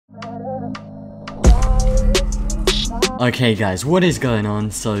Okay guys, what is going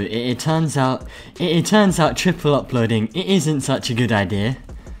on? So it turns out triple uploading it isn't such a good idea.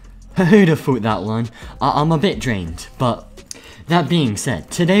 Who'd have thought that one? I'm a bit drained, but that being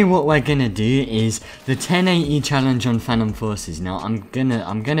said, today what we're gonna do is the 1080 challenge on Phantom Forces. Now I'm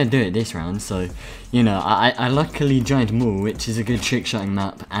gonna do it this round, so you know I luckily joined Moore, which is a good trick shotting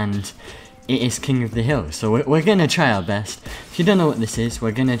map, and it is King of the Hill, so we're gonna try our best. If you don't know what this is,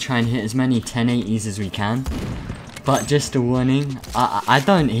 we're gonna try and hit as many 1080s as we can. But just a warning, I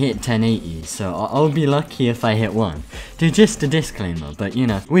don't hit 1080s, so I'll be lucky if I hit one. Just a disclaimer, but you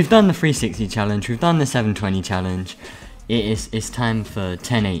know, we've done the 360 challenge, we've done the 720 challenge. It's time for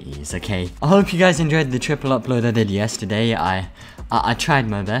 1080s, okay? I hope you guys enjoyed the triple upload I did yesterday. I tried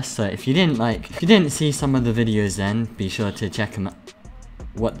my best, so if you didn't see some of the videos then, be sure to check them out.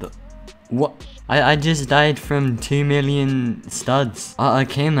 What? I just died from 2 million studs.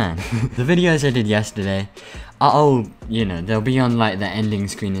 Okay man. The videos I did yesterday, you know, they'll be on like the ending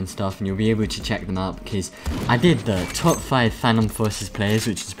screen and stuff, and you'll be able to check them out because I did the top 5 Phantom Forces players,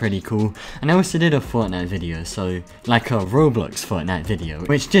 which is pretty cool, and I also did a Fortnite video, so like a Roblox Fortnite video,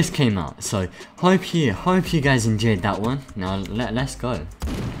 which just came out. So hope you guys enjoyed that one. Now let's go.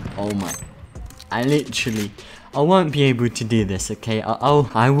 Oh my, I won't be able to do this, okay?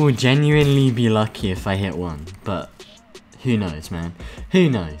 I will genuinely be lucky if I hit one, but who knows, man? Who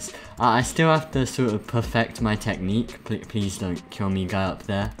knows? I still have to sort of perfect my technique. Please don't kill me, guy up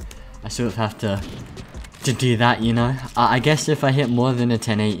there. I sort of have to do that, you know? I guess if I hit more than a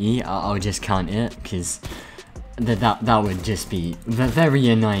 1080, I'll just count it, because that would just be very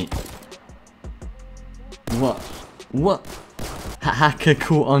annoying. What? Hacker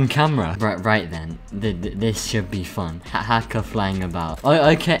caught on camera. Right then. This should be fun. Hacker flying about.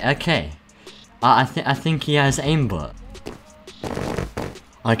 Oh, okay. I think he has aimbot.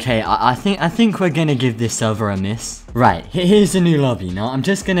 Okay, I think we're gonna give this server a miss. Right, here's a new lobby. Now I'm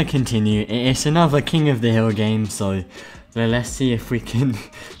just gonna continue. It's another King of the Hill game, so let's see if we can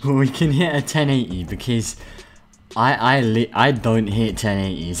hit a 1080, because I don't hit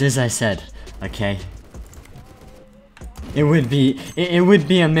 1080s, as I said. Okay. It would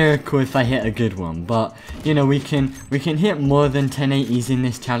be a miracle if I hit a good one, but you know, we can hit more than 1080s in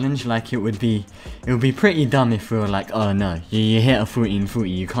this challenge. Like it would be pretty dumb if we were like, oh no, you hit a 1440,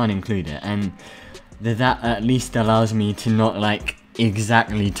 you can't include it, and that at least allows me to not like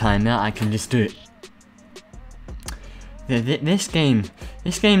exactly time it. I can just do it. This game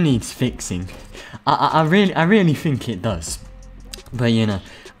needs fixing. I really think it does, but you know,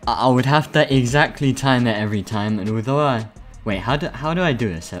 I would have to exactly time it every time, and although wait, how do I do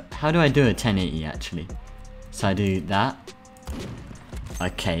it? So how do I do a 1080 actually? So I do that.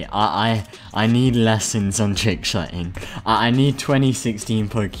 Okay, I need lessons on trick shotting. I need 2016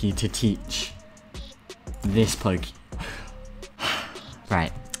 Pokey to teach this Pokey.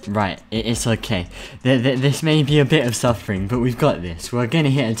 Right, it's okay. This may be a bit of suffering, but we've got this. We're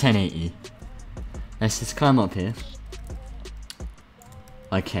gonna hit a 1080. Let's just climb up here.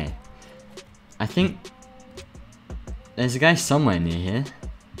 Okay, I think there's a guy somewhere near here.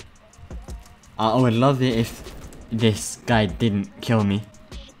 I would love it if this guy didn't kill me.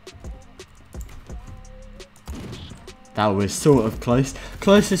 That was sort of close.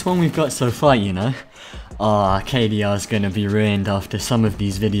 Closest one we've got so far, you know. Oh, KDR's gonna be ruined after some of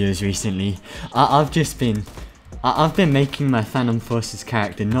these videos recently. I've been making my Phantom Forces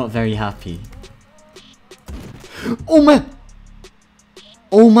character not very happy.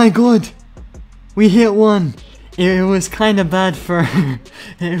 Oh my god! We hit one! It was kinda bad for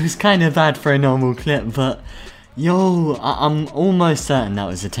a normal clip, but yo, I'm almost certain that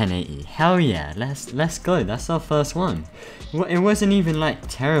was a 1080. Hell yeah, let's go. That's our first one. It wasn't even like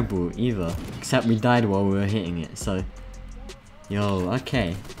terrible either, except we died while we were hitting it, so yo,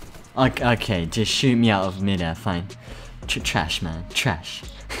 okay. Okay, just shoot me out of midair, fine. Trash, man, trash.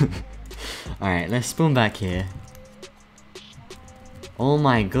 Alright, let's spawn back here. Oh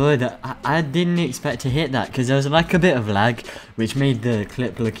my god, I didn't expect to hit that, because there was like a bit of lag, which made the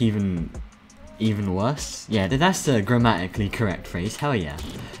clip look even worse. Yeah, that's the grammatically correct phrase, hell yeah.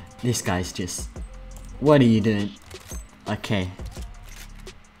 This guy's just... What are you doing? Okay.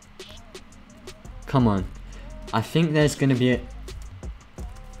 Come on. I think there's gonna be a...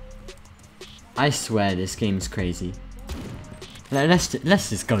 I swear this game's crazy. Let's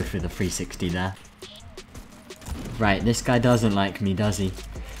just go for the 360 there. Right, this guy doesn't like me, does he?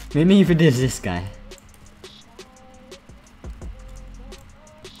 Neither does this guy.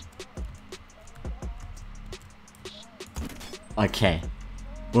 Okay.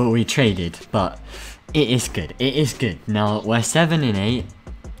 Well, we traded, but it is good. It is good. Now, we're 7 and 8.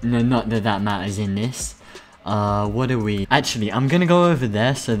 No, not that that matters in this. What are we? Actually, I'm gonna go over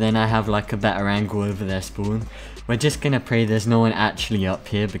there so then I have like a better angle over their spawn. We're just gonna pray there's no one actually up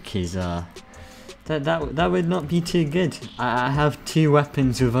here because, that would not be too good. I have 2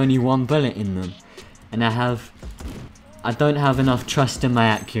 weapons with only 1 bullet in them. And I don't have enough trust in my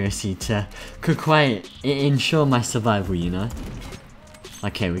accuracy to quite ensure my survival, you know?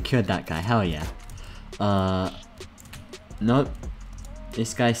 Okay, we killed that guy, hell yeah. Nope.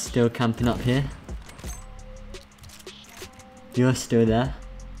 This guy's still camping up here. You're still there.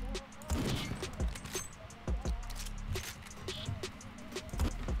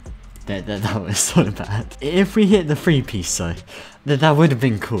 That was so bad. If we hit the 3-piece though, that would have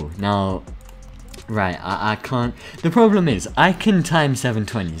been cool. Now, right, I can't. The problem is, I can time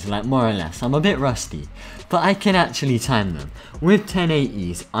 720s, like more or less. I'm a bit rusty, but I can actually time them. With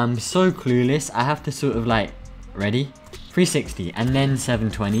 1080s, I'm so clueless, I have to sort of like, ready? 360 and then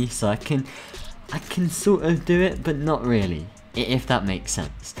 720, so I can sort of do it, but not really. If that makes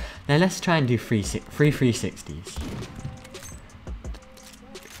sense. Now let's try and do 3 360s.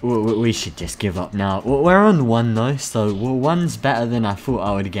 We should just give up now. We're on 1 though, so 1's better than I thought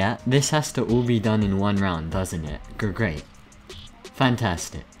I would get. This has to all be done in 1 round, doesn't it? Great.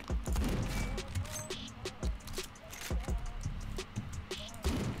 Fantastic.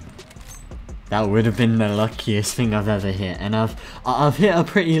 That would have been the luckiest thing I've ever hit, and I've hit a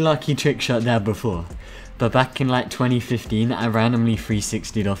pretty lucky trick shot there before. But back in like 2015, I randomly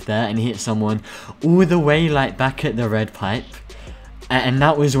 360'd off there and hit someone all the way like back at the red pipe. And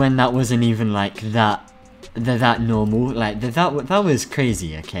that was when that wasn't even like that normal. Like that was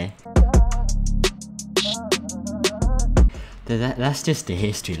crazy, okay? That's just a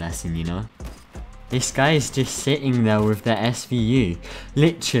history lesson, you know? This guy is just sitting there with the SVU.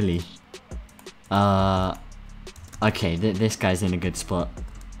 Literally. Okay, this guy's in a good spot.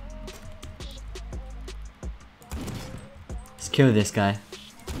 Let's kill this guy.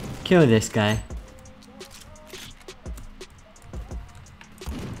 Kill this guy.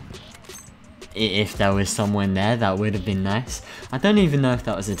 If there was someone there, that would have been nice. I don't even know if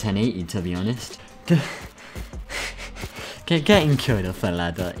that was a 1080, to be honest. Getting killed off a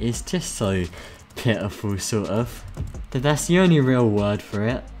ladder is just so pitiful, sort of. That's the only real word for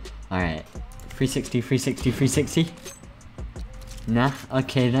it. Alright. 360, 360, 360. Nah,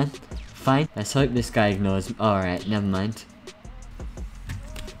 okay then. Fine. Let's hope this guy ignores. Alright, never mind.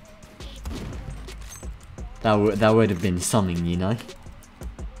 That would have been something, you know?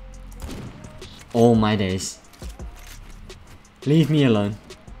 All my days. Leave me alone.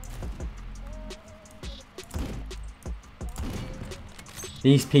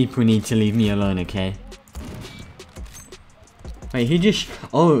 These people need to leave me alone, okay? Wait, who just...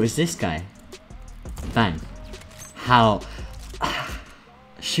 Oh, it was this guy. Bang. How...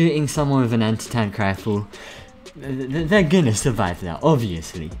 Shooting someone with an anti-tank rifle... They're gonna survive that,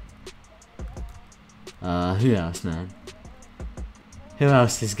 obviously. Who else, man? Who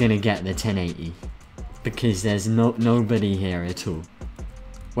else is gonna get the 1080? Because there's nobody here at all.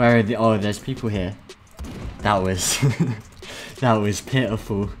 Where are the... Oh, there's people here. That was... that was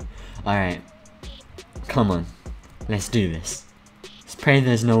pitiful. Alright. Come on. Let's do this. Let's pray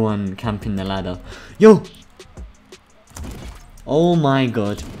there's no one camping the ladder. Yo! Oh my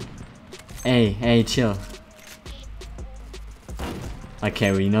god. Hey, chill.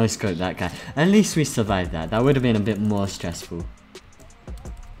 Okay, we no-scoped that guy. At least we survived that. That would have been a bit more stressful.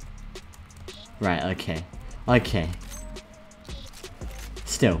 Right, okay.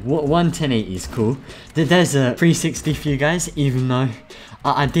 Still, 1080 is cool. There's a 360 for you guys, even though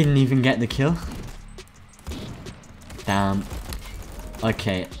I didn't even get the kill. Damn.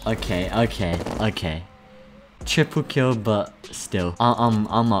 Okay. Triple kill, but still.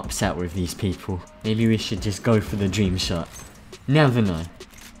 I'm upset with these people. Maybe we should just go for the dream shot. Never know.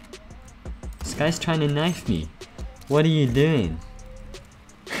 This guy's trying to knife me. What are you doing?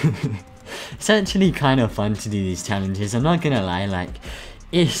 It's actually kind of fun to do these challenges, I'm not gonna lie, like,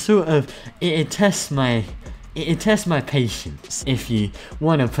 it's sort of, it tests my patience, if you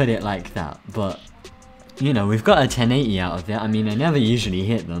want to put it like that, but, you know, we've got a 1080 out of it. I mean, I never usually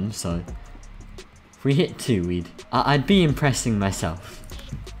hit them, so, if we hit 2, I'd be impressing myself.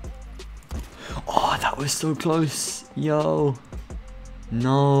 Oh, that was so close, yo.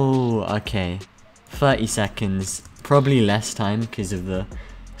 No, okay, 30 seconds, probably less time because of the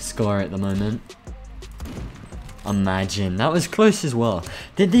score at the moment. Imagine, that was close as well.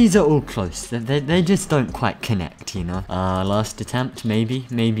 These are all close, they just don't quite connect, you know. Last attempt, maybe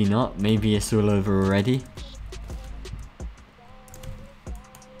not, maybe it's all over already.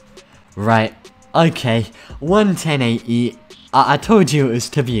 Right, okay, 1080, I told you it was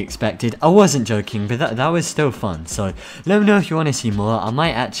to be expected. I wasn't joking, but that was still fun. So let me know if you want to see more. I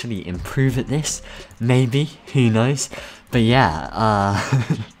might actually improve at this. Maybe. Who knows? But yeah,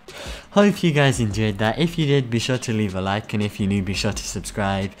 hope you guys enjoyed that. If you did, be sure to leave a like, and if you're new, be sure to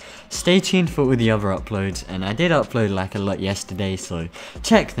subscribe. Stay tuned for all the other uploads, and I did upload like a lot yesterday, so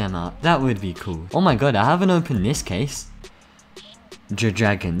check them out. That would be cool. Oh my god, I haven't opened this case.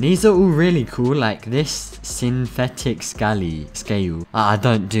 Dragon. These are all really cool, like this synthetic scale. I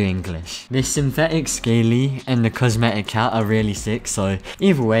don't do English. This synthetic scaly and the cosmetic cat are really sick, so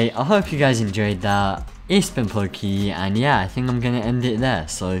either way, I hope you guys enjoyed that. It's been Pokey, and yeah, I think I'm gonna end it there,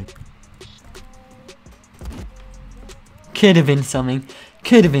 so could have been something,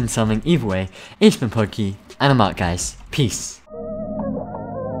 either way, it's been Pokey, and I'm out guys, peace.